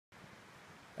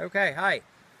Okay, hi.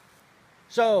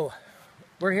 So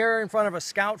we're here in front of a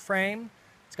Scout frame.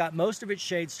 It's got most of its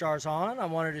shade stars on. I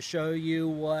wanted to show you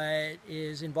what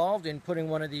is involved in putting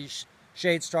one of these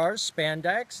shade stars,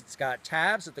 spandex. It's got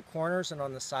tabs at the corners and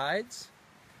on the sides.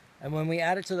 And when we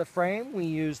add it to the frame, we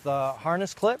use the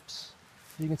harness clips.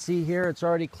 You can see here it's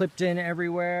already clipped in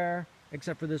everywhere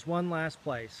except for this one last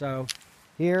place. So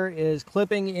here is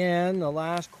clipping in the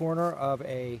last corner of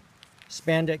a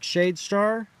spandex shade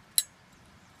star.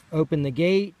 Open the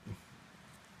gate,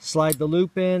 slide the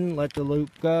loop in, let the loop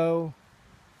go,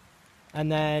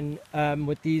 and then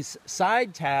with these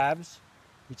side tabs,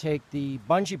 you take the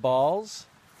bungee balls.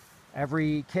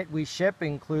 Every kit we ship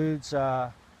includes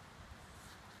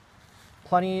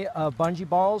plenty of bungee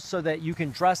balls so that you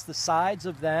can dress the sides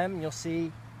of them. You'll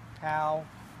see how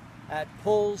that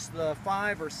pulls the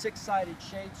 5 or 6-sided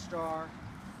shade star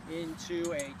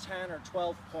into a 10 or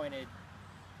 12 pointed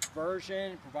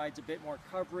version. It provides a bit more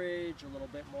coverage, a little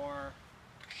bit more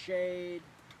shade.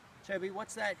 Toby,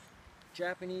 what's that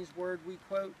Japanese word we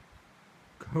quote?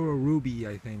 Korubi,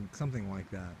 I think, something like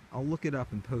that. I'll look it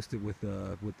up and post it with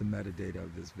the metadata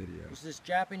of this video. It's this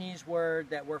Japanese word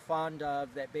that we're fond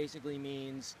of that basically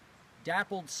means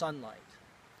dappled sunlight.